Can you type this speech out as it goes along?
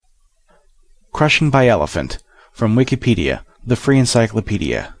Crushing by Elephant, from Wikipedia, the free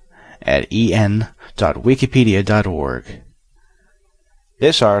encyclopedia, at en.wikipedia.org.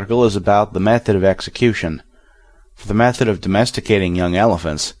 This article is about the method of execution. For the method of domesticating young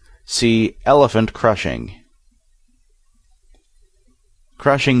elephants, see elephant crushing.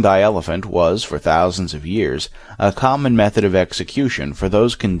 Crushing by elephant was, for thousands of years, a common method of execution for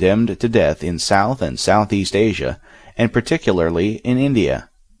those condemned to death in South and Southeast Asia, and particularly in India.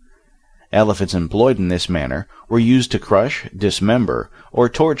 Elephants employed in this manner were used to crush, dismember, or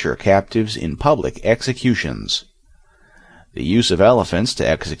torture captives in public executions. The use of elephants to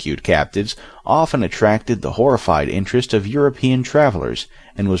execute captives often attracted the horrified interest of European travelers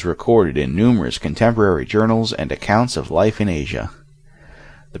and was recorded in numerous contemporary journals and accounts of life in Asia.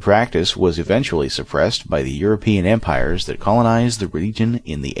 The practice was eventually suppressed by the European empires that colonized the region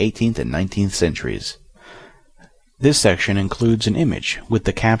in the 18th and 19th centuries. This section includes an image with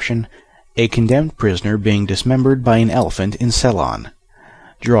the caption, "A condemned prisoner being dismembered by an elephant in Ceylon,"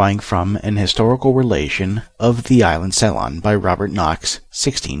 drawing from An Historical Relation of the Island Ceylon by Robert Knox,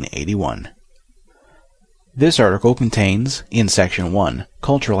 1681. This article contains, in Section 1,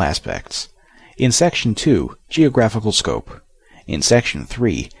 Cultural Aspects, in Section 2, Geographical Scope, in Section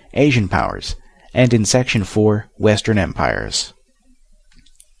 3, Asian Powers, and in Section 4, Western Empires.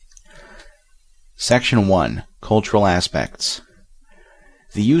 Section 1, Cultural Aspects.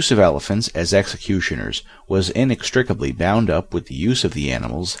 The use of elephants as executioners was inextricably bound up with the use of the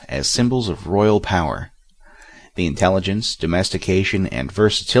animals as symbols of royal power. The intelligence, domestication, and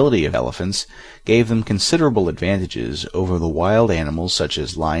versatility of elephants gave them considerable advantages over the wild animals such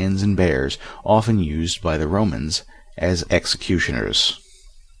as lions and bears, often used by the Romans as executioners.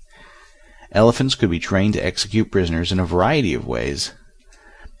 Elephants could be trained to execute prisoners in a variety of ways,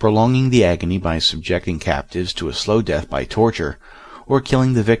 prolonging the agony by subjecting captives to a slow death by torture, or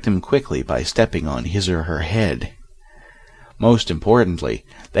killing the victim quickly by stepping on his or her head. Most importantly,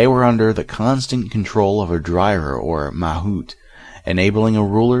 they were under the constant control of a driver or mahout, enabling a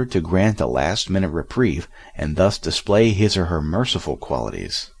ruler to grant a last-minute reprieve and thus display his or her merciful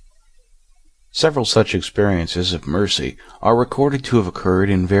qualities. Several such experiences of mercy are recorded to have occurred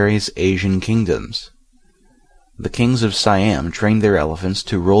in various Asian kingdoms. The kings of Siam trained their elephants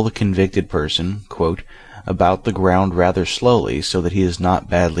to roll the convicted person, quote, about the ground rather slowly so that he is not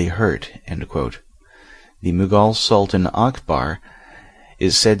badly hurt, end quote. The Mughal Sultan Akbar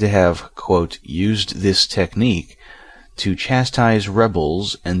is said to have, quote, used this technique to chastise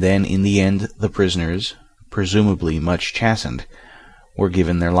rebels, and then in the end the prisoners, presumably much chastened, were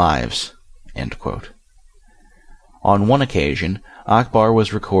given their lives, end quote. On one occasion, Akbar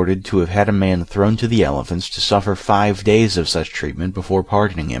was recorded to have had a man thrown to the elephants to suffer 5 days of such treatment before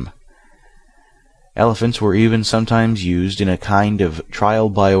pardoning him. Elephants were even sometimes used in a kind of trial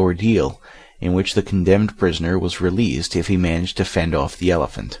by ordeal, in which the condemned prisoner was released if he managed to fend off the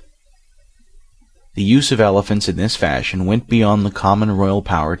elephant. The use of elephants in this fashion went beyond the common royal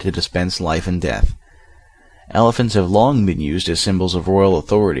power to dispense life and death. Elephants have long been used as symbols of royal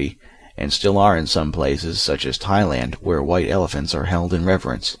authority, and still are in some places, such as Thailand, where white elephants are held in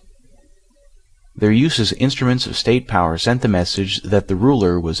reverence. Their use as instruments of state power sent the message that the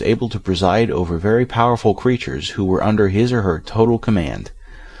ruler was able to preside over very powerful creatures who were under his or her total command.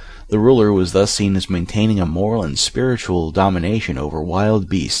 The ruler was thus seen as maintaining a moral and spiritual domination over wild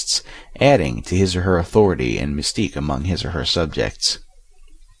beasts, adding to his or her authority and mystique among his or her subjects.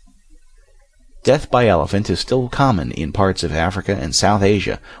 Death by elephant is still common in parts of Africa and South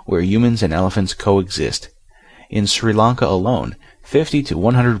Asia, where humans and elephants coexist. In Sri Lanka alone, 50 to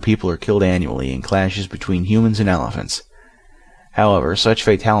 100 people are killed annually in clashes between humans and elephants. However, such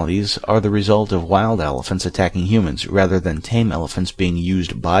fatalities are the result of wild elephants attacking humans rather than tame elephants being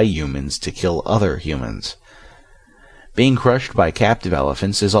used by humans to kill other humans. Being crushed by captive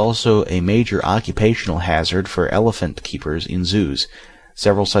elephants is also a major occupational hazard for elephant keepers in zoos.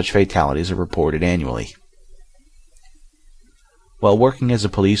 Several such fatalities are reported annually. While working as a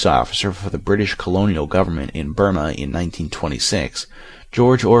police officer for the British colonial government in Burma in 1926,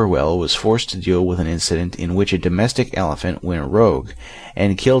 George Orwell was forced to deal with an incident in which a domestic elephant went rogue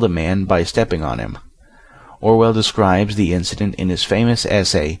and killed a man by stepping on him. Orwell describes the incident in his famous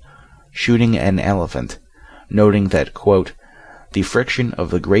essay, Shooting an Elephant, noting that, quote, the friction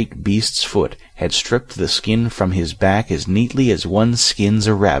of the great beast's foot had stripped the skin from his back as neatly as one skins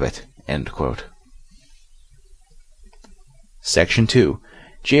a rabbit, end quote. Section 2.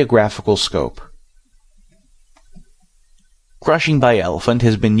 Geographical Scope. Crushing by elephant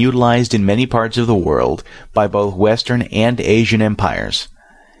has been utilized in many parts of the world by both Western and Asian empires.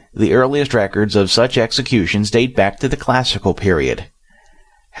 The earliest records of such executions date back to the classical period.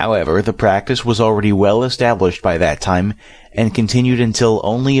 However, the practice was already well established by that time and continued until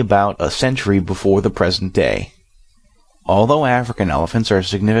only about a century before the present day. Although African elephants are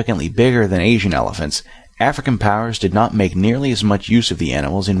significantly bigger than Asian elephants, African powers did not make nearly as much use of the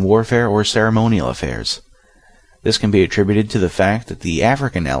animals in warfare or ceremonial affairs. This can be attributed to the fact that the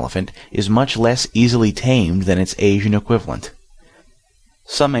African elephant is much less easily tamed than its Asian equivalent.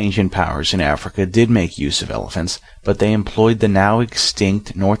 Some ancient powers in Africa did make use of elephants, but they employed the now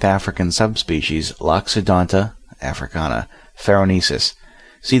extinct North African subspecies Loxodonta africana pharaonesis.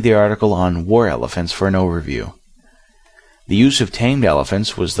 See the article on war elephants for an overview. The use of tamed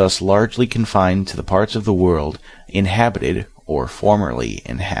elephants was thus largely confined to the parts of the world inhabited, or formerly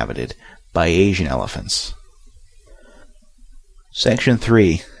inhabited, by Asian elephants. Section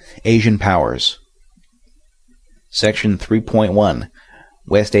 3. Asian Powers. Section 3.1.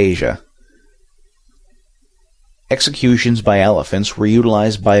 West Asia. Executions by elephants were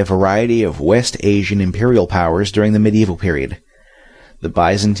utilized by a variety of West Asian imperial powers during the medieval period. The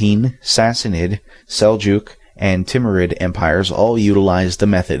Byzantine, Sassanid, Seljuk, and Timurid empires all utilized the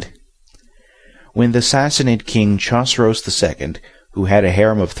method. When the Sassanid king Chosroes II, who had a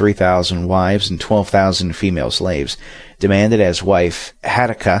harem of 3,000 wives and 12,000 female slaves, demanded as wife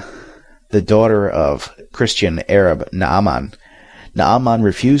Hataka, the daughter of Christian Arab Naaman, Naaman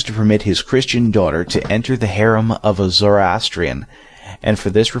refused to permit his Christian daughter to enter the harem of a Zoroastrian, and for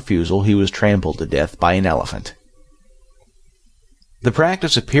this refusal he was trampled to death by an elephant. The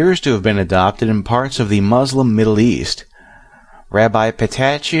practice appears to have been adopted in parts of the Muslim Middle East. Rabbi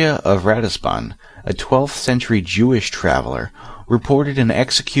Petachia of Ratisbon, a 12th century Jewish traveler, reported an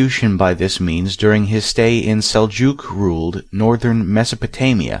execution by this means during his stay in Seljuk-ruled northern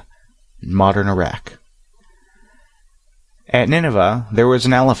Mesopotamia, modern Iraq. At Nineveh there was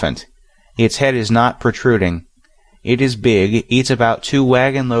an elephant. Its head is not protruding. It is big, eats about 2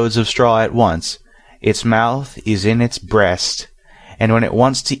 wagon loads of straw at once. Its mouth is in its breast, and when it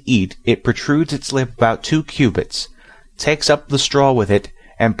wants to eat, it protrudes its lip about 2 cubits, takes up the straw with it,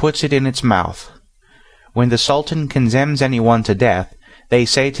 and puts it in its mouth. When the Sultan condemns anyone to death, they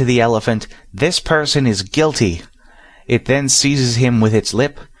say to the elephant, "This person is guilty." It then seizes him with its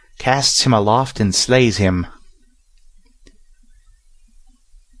lip, casts him aloft, and slays him.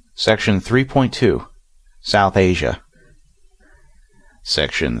 Section 3.2. South Asia.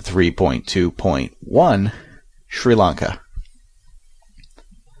 Section 3.2.1. Sri Lanka.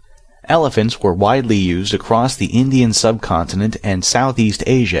 Elephants were widely used across the Indian subcontinent and Southeast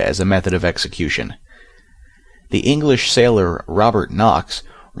Asia as a method of execution. The English sailor Robert Knox,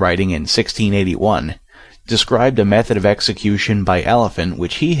 writing in 1681, described a method of execution by elephant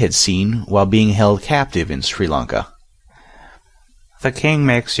which he had seen while being held captive in Sri Lanka. The king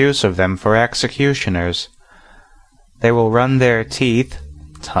makes use of them for executioners. They will run their teeth,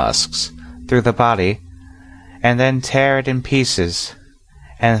 tusks, through the body, and then tear it in pieces,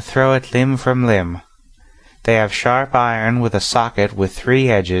 and throw it limb from limb. They have sharp iron with a socket with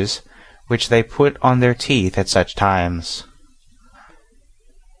 3 edges, which they put on their teeth at such times.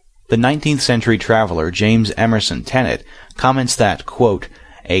 The 19th century traveler James Emerson Tennant comments that, quote,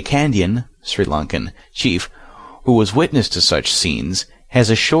 "A Kandyan (Sri Lankan) chief who was witness to such scenes has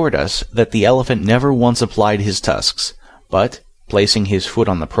assured us that the elephant never once applied his tusks, but, placing his foot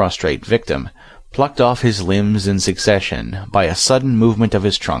on the prostrate victim, plucked off his limbs in succession by a sudden movement of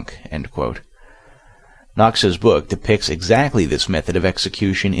his trunk." End quote. Knox's book depicts exactly this method of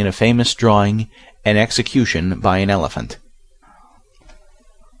execution in a famous drawing, An Execution by an Elephant.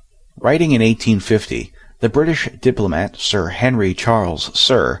 Writing in 1850, the British diplomat Sir Henry Charles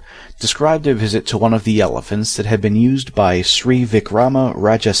Sir described a visit to one of the elephants that had been used by Sri Vikrama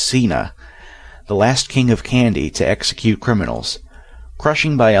Rajasena, the last king of Kandy, to execute criminals.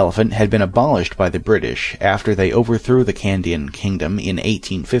 Crushing by elephant had been abolished by the British after they overthrew the Kandyan kingdom in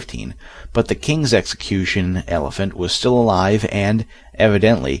 1815, but the king's execution elephant was still alive and,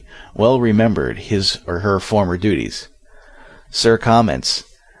 evidently, well remembered his or her former duties. Sir comments,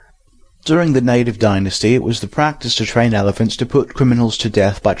 "During the native dynasty it was the practice to train elephants to put criminals to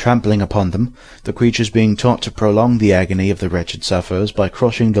death by trampling upon them, the creatures being taught to prolong the agony of the wretched sufferers by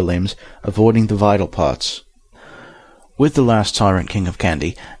crushing the limbs, avoiding the vital parts. With the last tyrant king of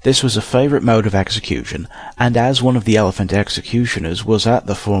Kandy, this was a favourite mode of execution, and as one of the elephant executioners was at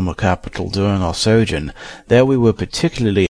the former capital during our sojourn, there we were particularly